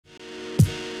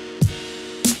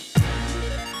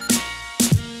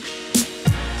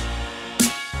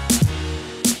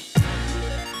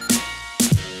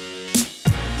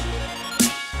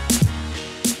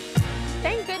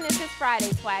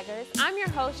Twaggers. I'm your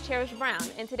host, Cherish Brown,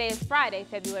 and today is Friday,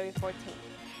 February 14th.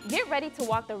 Get ready to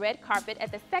walk the red carpet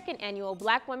at the second annual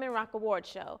Black Women Rock Award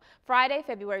Show, Friday,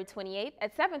 February 28th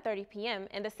at 7:30 p.m.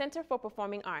 in the Center for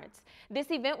Performing Arts.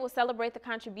 This event will celebrate the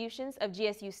contributions of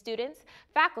GSU students,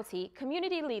 faculty,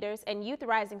 community leaders, and youth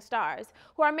rising stars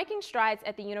who are making strides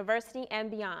at the university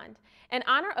and beyond, in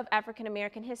honor of African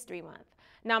American History Month.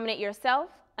 Nominate yourself,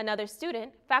 another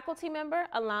student, faculty member,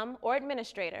 alum, or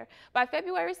administrator by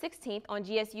February 16th on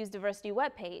GSU's diversity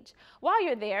webpage. While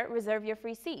you're there, reserve your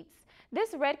free seats.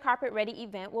 This red carpet ready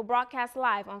event will broadcast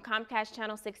live on Comcast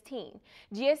Channel 16,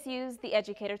 GSU's The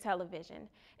Educator Television.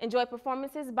 Enjoy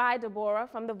performances by Deborah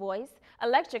from The Voice,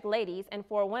 Electric Ladies, and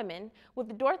Four Women,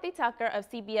 with Dorothy Tucker of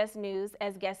CBS News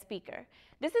as guest speaker.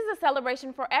 This is a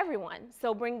celebration for everyone,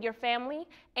 so bring your family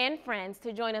and friends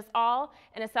to join us all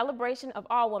in a celebration of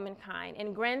all womankind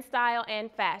in grand style and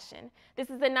fashion. This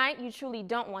is a night you truly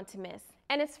don't want to miss,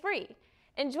 and it's free.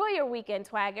 Enjoy your weekend,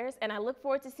 Twaggers, and I look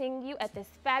forward to seeing you at this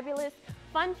fabulous,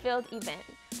 fun-filled event.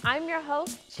 I'm your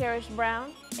host, Cherish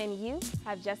Brown, and you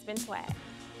have just been twagged.